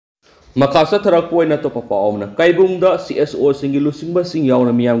Makasa Tarakoi na Topapaona, Kaibunda, CSO Singilu Simba Sing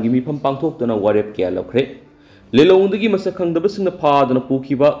Yauna Miam Gimi from Pangtok than a warep Kialokre. Lilondagi Masakang the Basin the Pad and a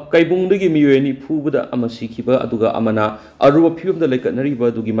Pukiba, Kaibundagi Miuni, Pubuda Amasikiba, Aduga Amana, Aru Pum the Lake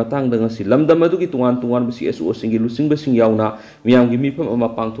Nariba, Dugi Matangda, Lamda Madugi to one CSO Singilu Simba Sing Yauna, Miam Gimi from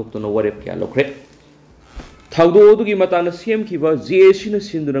Pangtok than a warep Kialokre. Taudo Dugi Matana Siam Kiba, Zeshin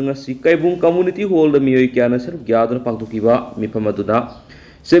Sindurangasi, Kaibung Community Hall the Mioikiana, Gadan Pangtokiba, Mipamaduna.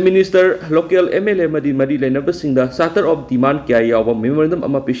 Se Minister Local MLA Madi Madi Lenabasingda, Satter of Demand Kaya, Memorandum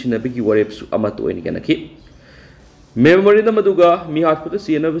Amapishin Bigi Wareps Amato in Ganaki. Memorandum Maduga, Mihat put a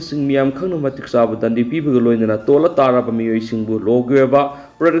Siena Sing Miam Kanomatic Sabadan, the people in a Tola Tara Mio Singbu, Logueva,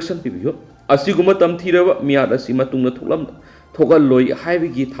 Production Pibio, Asigumatam Tira, Miata Simatuna Tulam, Togaloi,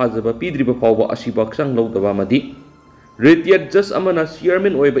 Hivigi Tazaba, Pidriba Power, Ashibaksan Logavamadi. Retiat just Amana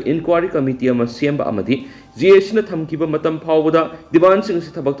Chairman over Inquiry Committee Ama Siamba Amadi, Zieshina Tamkiba Matam Powda, Divansing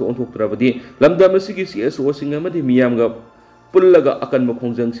Sitabak to Ontokravadi, Lambda Masigi CSO Singamadi Miamga, Pulaga Akan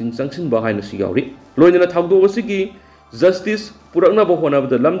Mokong Sing Sanction behind the Sigari, Loina Tagdo Wasigi, Justice Purana Bohona of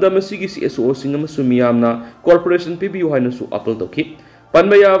the Lambda Masigi CSO Singam Sumiamna, Corporation PB Hinasu Apple Toki,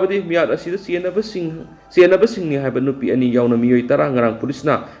 Panmayavadi, Miat Asida Siena Basing Habanupi and Yauna Mio Tarangarang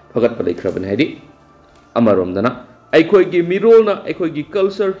Pulisna, Pagat Palay Kraban Hedi, Amaromdana. Aikoigi mirolna aikoigi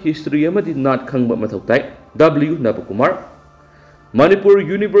culture history amadi nat khangba mathautai W Nabakumar Manipur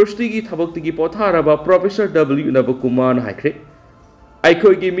University gi thabakti potharaba Professor W Nabakumar haikre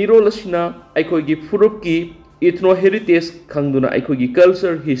aikoigi mirol asina aikoigi furup ki ethno heritage khangduna aikoigi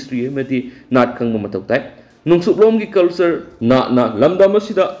culture history amadi nat khangba mathautai nungsuplom gi culture na lamdam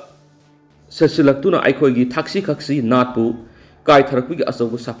asida sasilaktuna aikoigi thaksi khaksi natpu Kai Tharakwi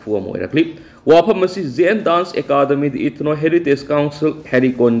Asobu Sapu Moirakli, Wapamasi Zen Dance Academy, the Ethno Heritage Council,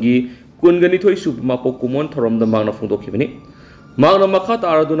 Herikongi, Kunganitoi Submapo Kumon Torom the Magna Phongdokhiba. Magna Makata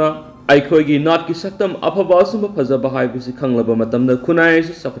Araduna, Aikoigi, Natki Satam, Apabasum Pazabahai, Visikanglaba Matam, the Kunai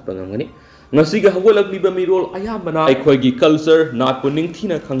Sakapangani. Nasiga Hawalak Liba Mirol, Ayamana, Aikoigi culture, not Puning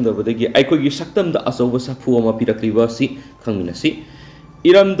Tina Kanga, Aikoigi Saktam, the Asobu Sapu Mapirakliba, si Kanginasi.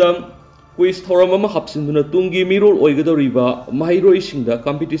 Iramdam. Quiz Torama Hapsinduna Tungi Mirol Oigadoriba, Mahiro Ishinda,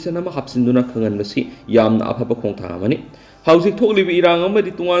 competition ama Hapsinduna Kanganasi, Yam Apapa Kongtamani. Housing totally Irangama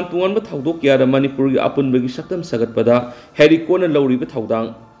di Tuan Mataudokia, the Manipur upon Begi Saktam Sagatpada, Harikon and Lori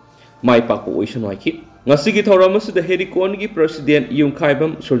Bataudang, my Paco Ocean Wiki. Nasigi Toramas, the Herikongi President Yung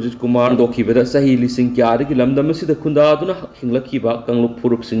Kaibam, Surjit Kumar, Dokiba, Sahi Lising Yadi, Lamdamasi, the Kundaduna, Hinglakiba, Kanglu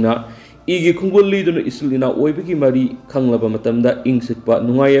Purupsina. Igi Kungul leader Islina Oibiki Mari Kanglaba Matamda Ingsikpa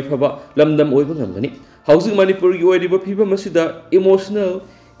Nungayafaba Lamdam Oibangani. Housing Manipur Yoidiba Piba Masida emotional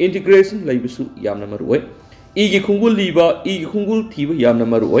integration Laibusu Yamna Marue. Igi Kungul Liba, Igi Kungul Tiba Yamna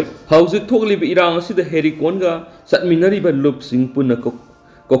Marue. Housing Togli Irangasi the Herikonga Satminari by Lup Sing Punako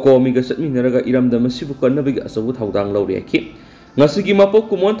Kokomiga Satminaraga Iram the Masibukanabig Asawut Haudang Lauriaki. Nasigi Mapo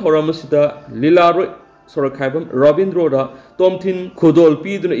Kumon Toramasida Lilaro. Sorakaibam Robindroda Tomtin Kodol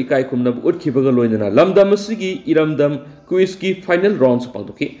Piduna Ikai Kumnab Utkibagaloina Lamdamasigi Iramdam Kuiski final rounds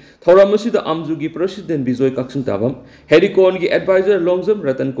Pangtoki Thoramasida Amzugi President Bizoy Kaksin Tabam Herikongi advisor Longzam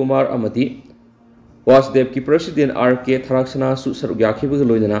Ratan Kumar Amati Wasdev ki President RK Tharaksana Su Sarugyaki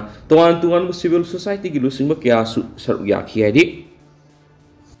Bagaloina Tuan Civil Society Gilusima Kiasu Sarugyaki Edi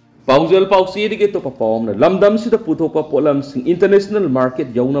Pauzal Pausi to Papam Lamdam Sida Putopa Polam Sing International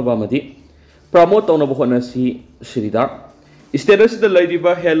Market Yauna Bamadi Promote on Bohonasi Sridar. Status the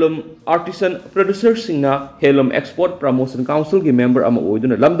Ladiva Helum Artisan Producer Singna Helum Export Promotion Council gi member ama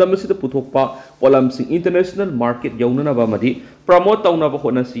oiduna lamdamasi the Putopa Polam Sing International Market Yaunana Bamadi Promote on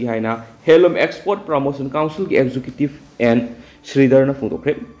Bohonasi Haina Helum Export Promotion Council gi Executive and Sridar na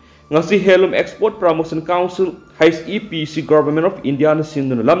Phongdokhiba. Ngasi Helum Export Promotion Council has EPC Government of India na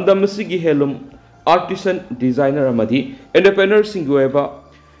sinduna lamdamasi gi Helum Artisan Designer amadi Entrepreneur Singueva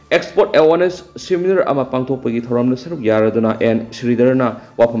Export Awareness Seminar ama pangthokpagi thoramna saruk yaraduna and Sridarna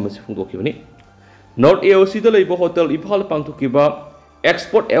wapham phongdokhibani. North AOC da leiba hotel Imphal pangthokiba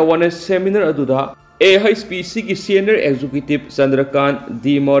Export Awareness Seminar aduda AHPC gi Senior Executive Chandrakant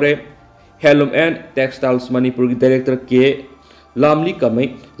D More Helum and Textiles Manipur gi Director K Lamli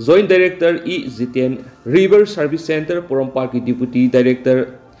Kamai Joint Director E Ziten River Service Center Porompark gi Deputy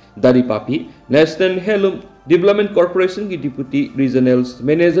Director Dari Papi National Helum Development Corporation ki Deputy Regional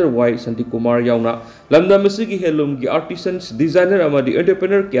Manager Y Santi Kumar Yauna Lamdamasi ki Helum ki Artisans Designer amadi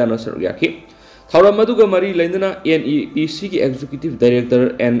Entrepreneur Kiana Saryaki Thauramaduga Mari Laindana NEPC ki Executive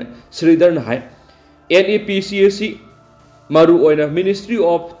Director and Sridhar Nahai NEPCAC Maru Oina Ministry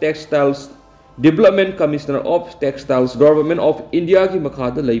of Textiles Development Commissioner of Textiles Government of India ki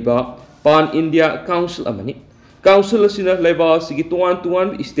Makhada Laiba Pan India Council amani Council asina leibak asigi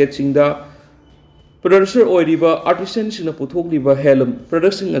tuan state singda producer oiriba artisan sina puthokliba handloom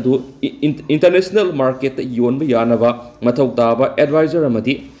products sing adu international market ta yonba yanaba mathau taba advisor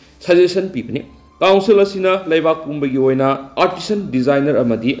amadi suggestion pipni council asina leibak pumbagi oina artisan designer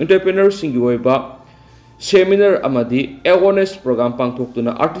amadi entrepreneur sing oiba seminar amadi awareness program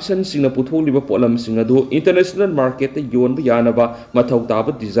pangthoktuna artisan singna puthokliba polam sing adu international market ta yonba yanaba mathau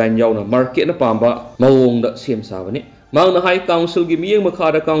taba design yauna market na pamba mawongda sem sabani Mang na high council gi miyeng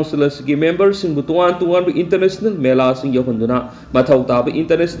makhara councilors gi members sing butuan tuan bi international mela sing yohunduna mathau taba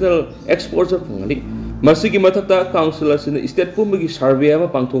international exports of ngali masigi mathakta councilors in state pumgi survey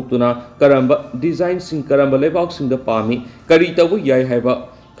ama pangthoktuna karamba design sing karamba lebak sing da pami kari tabu yai haiba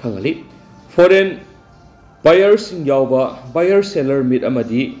khangali foreign buyers sing yawba buyer seller meet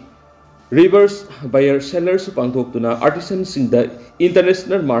amadi reverse buyer sellers pangthoktuna artisan sing da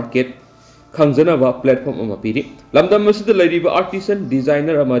international market Khangjanaba platform ama piri lamdam masida lairiba artisan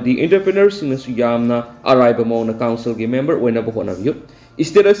designer amadi entrepreneurs sing nasu yamna arriba mauna council gi member oina bohona view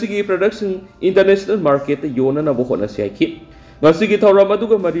state asigi production international market yona na bohona siaki ngasigi thawra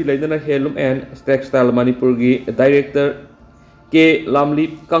maduga mari laidana handloom and textile manipur gi director ke lamli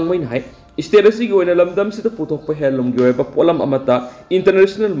kangmain hai state asigi oina lamdam sida puthokpa handloom gi oiba polam amata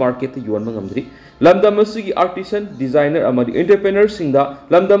international market yon mangamdri lamdam asigi artisan designer amadi entrepreneur singda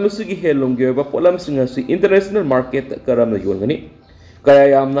lamdam asigi handloom gi oiba polam singa si international market karamna yongani kaya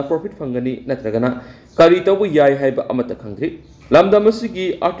yamna profit fangani natragana kari tabu yai haiba amata khangri lamdam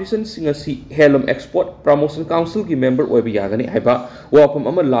asigi artisan singa si handloom export promotion council gi member oiba yagani haiba wapham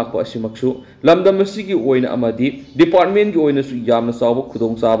ama lakpa asimaksu lamdam asigi oina amadi department gi oina su yamna sawa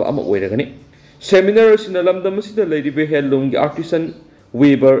khudong saba ama oiragani seminar sina lamdam asida lairibe handloom gi artisan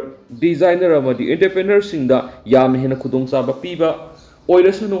weaver designer amadi entrepreneur singda yam hena khudong saba piba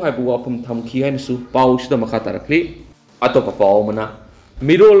oirasanu haibu wapham thamki hainasu pausida makha tarakli atopa paumana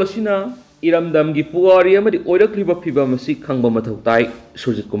mirol asina iramdam gi puari amadi oirakliba phiba masi khangba mathau tai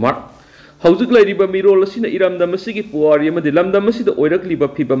Surjit Kumar haujuk lairiba mirol asina iramdam asigi puari amadi lamdam asida oirakliba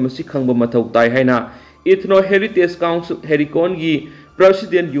phiba masi khangba mathau tai haina ethno heritage council hericon gi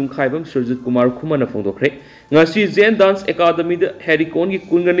president yungkhaibam Surjit Kumar khumana phongdokre ngasi zen dance academy da hericon gi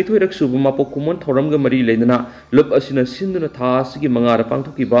kungani thoirak suba mapo kumon thoramga mari leidana lup asina sinduna tha asigi mangara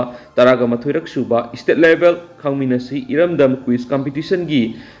pangthokiba taraga mathoirak suba state level khangminasi iramdam quiz competition gi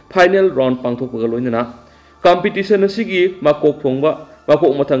final round pangthokpaga loinana competition asigi makok thongba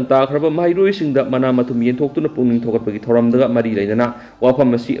makok mathang ta khraba mairoi singda mana mathum yenthoktu na pungning thokatpagi thoramdaga mari leidana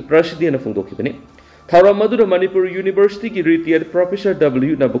wapham asi president phongdokhibani Thauram Madura Manipur University ki retired Professor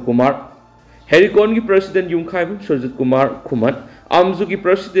W. Nabukumar, Hericon ki President Yungkhaibam Surjit Kumar Khuman, Amzu ki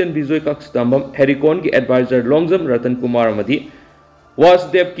President Bijoy Kakstambam, Hericon ki Advisor Longjam Ratan Kumar Amadi,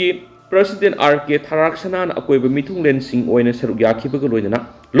 Wasdev ki President R.K. Tharaksanan akoiba mithunglen sing oina saruk yakhibaga loinana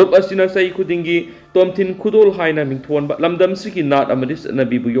lup asina sai khudingi tomthin khudol haina mingthonba lamdam sigi nat amadi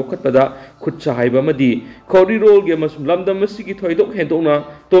nabi bu yokhatpada khutcha haiba amadi khori rol ge masum lamdam sigi thoidok hendokna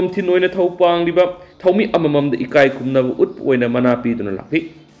tomthin oina thopang liba thomi amamam da ikai kumna ut oina mana piduna lakhi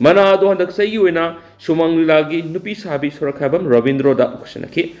mana do handak sai oina sumang lilagi nupi sabi sorakhabam Ravindro da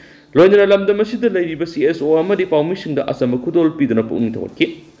uksanaki loinana lamdam sida lairiba CSO amadi paumi singda asama khudol piduna pungni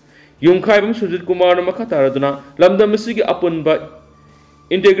thotki Yungkhaibam Surjit Kumar na makataraduna lamdam asigi apunba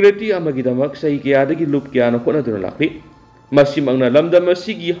integrity amagidamak sai kayadagi loop kaya na khonaduna lakri masimangna lamdam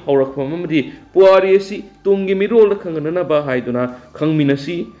asigi haurakpam amadi puari asi tungi mirol khangana ba haiduna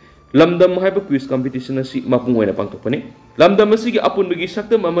khangminasi lamdam haiba quiz competition asi mapungoina pangtokpani lamdam asigi apunbagi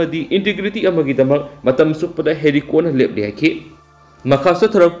saktam amadi integrity amagidamak matam suppada hericon lepli haki Makasa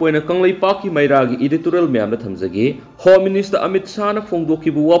tharak poina kanglai paki mairagi editorial myamna thamjage Home Minister Amit Shah na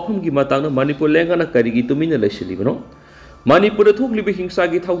phongdokhiba wapham gi matangna Manipur lengana karigi tuminna laisilibano Manipur da thokliba hingsa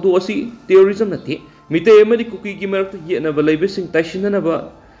gi thawdo asi terrorism nati mitay amadi kuki gi marakta yenaba laibesing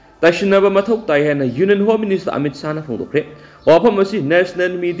taishinaba mathau tai hana Union Home Minister Amit Shah na phongdokre wapham asi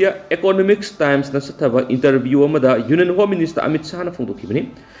National Media Economics Times na sathaba interview amada Union Home Minister Amit Shah na phongdokhibani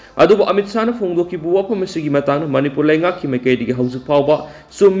adubu Amit Shah na phongdokhiba wapham asigi matangna Manipur leingak ki maikaidigi haujuk phawba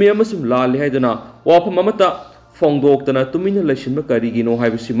summi amasum lali haiduna wapham amata phongdoktana tuminna laisinba karigi no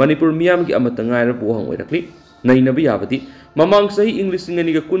haibasi Manipur miyam gi amata ngaira buhang oirakli nainabi yabadi mamang sahi English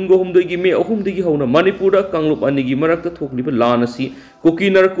ngani ga kungo humdagi me ahumdagi hauna Manipura kanglup anigi marakta thokliba lanasi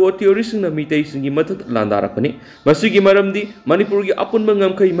kuki narco theories na mitai singi mathat landarakani masigi maramdi Manipur gi apun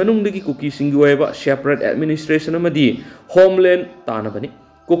mangam kai manungdagi kuki singi waiba separate administration amadi homeland tanabani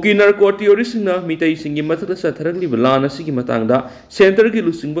kuki narco theories na mitai singi mathat satharagli lanasi gi matangda center gi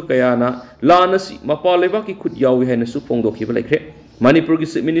lusingba kayana lanasi mapaleba ki khut yawi haina su phongdokhiba laikre Manipur ki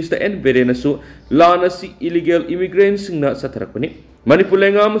Chief Minister N Biren asu lan asi illegal immigrants singna satharakpani Manipur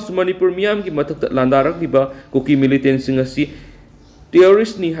lenga asu Manipur miyam ki mathakta landarak diba kuki militants sing asi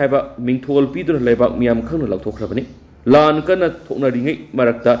terrorist ni haiba mingthol piduna lebak miyam khangna lakthrabani lan kana thokna ringai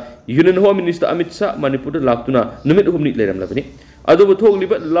marakta Union Home Minister Amit Shah Manipur laktuna numit humni leram labani adubu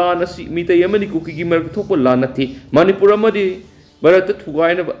thogliba lan asi mitai amani kuki ki marak thokpo lan nathi Manipur amadi Barat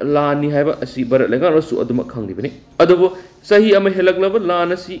Tugaina Lani Haba asi Barat Lengan Rasu Aduma Kangdibini. Adobo Sahi ama Helaglava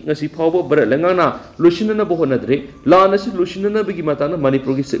Lanasi Nasi Pavo Barat Lengana Lucinana Bohonadre Lanasi Lucinana Bigimatana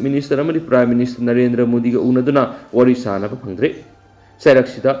Manipur Chief Minister Amadi Prime Minister Narendra Modi Unaduna Warisana Pangdre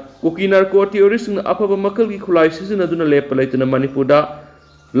Seraxida Kukinar Court theorists in Upper Makali Kulai season Aduna Lepalaitana Manipuda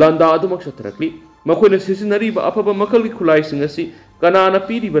Landa Adumak Satrakli Makuna Seasonary Upper Makali Kulai Singasi Kanana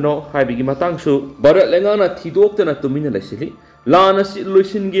Pidibano Haibigi Matangso Barat Lengana Tidokana Tuminna Lesili Lana si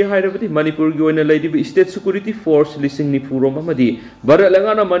Lucian Gi Hyderabadi Manipur Goina Lady State Security Force Lising Nipurom Amadi Barat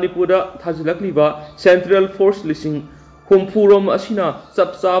Langana Manipura Tazilakliba Central Force Lising Humpurom Asina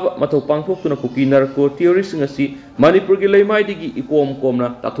Sapsab Mato Pangpok Tuna Kuki Narco Theories Ngasi Manipur Gilai Digi Ipom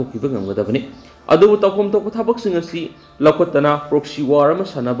Komna Tatoki Bangamadavani Adu Takom Tokotabak Singasi Lakotana Proxy War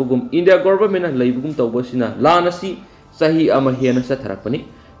Masanabugum India government and Labugum Tawasina Lana si Sahi Amahiana Satarapani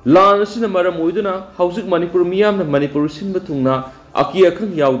Lan asina maram oiduna hausik Manipur miyam na Manipur sinba thungna aki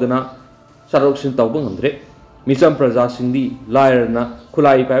akhang yaudana saroksin tawba ngamdre misam praja singdi lairna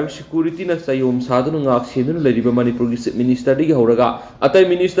khulai pai security na sayom saduna ngak seduna leriba Manipur gi Chief Minister digi horaga atai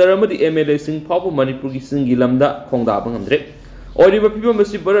minister amadi MLA sing phabu Manipur gi singi lamda khongda ba ngamdre oiriba pibam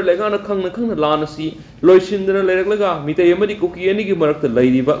basi bara legana khangna lan asi loisindana leiraklaga mitai amadi kuki ani gi marakta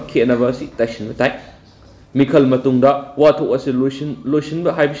leiriba khenaba asi tashin tai Mikhal Matungda, Wato as a Lucian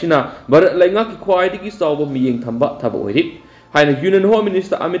Haibsina, but Langaki Quaidi Sauba Miying Tamba Taboidi. Haina Union Home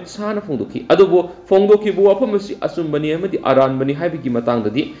Minister Amit Sana Phongdokhi. Adobo Phongdokhiba wapham Asumbani Amadi Aran Bani Haibigi matangda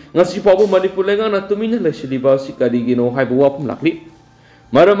di Ngasi Pabo Manipur Lengana tuminna Lashiliba Sikari no Haibu wapham lakli.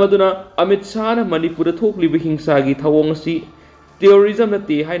 Maramaduna Amit Sana Manipur Tokli Hingsagi Tawongasi. Terrorism na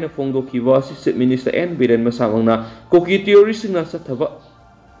te haina Phongdokhiba Chief Minister N Biren Masangna Koki terrorism na sataba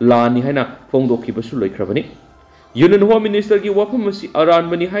Lani haina Phongdokhiba su loikrabani Union Home Minister gi wapham asi aran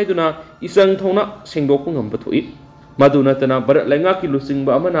bani haiduna isang thona sengdokpa ngamba thoi maduna tana Barat Lengaki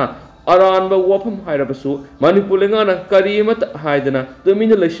lusingba amana aran ba wapham hairabasu Manipur lengana karimat haidana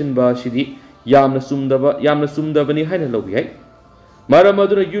tuminna lesinba sidi yamna sumdabani haina lobi hai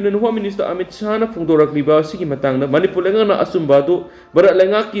Maramaduna Union Home Minister Amit Shah Phongdorakliba sigi matangda Manipur lengana asumba do Barat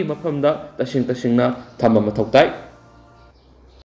Lengaki mafamda tasingna thamma mathoktai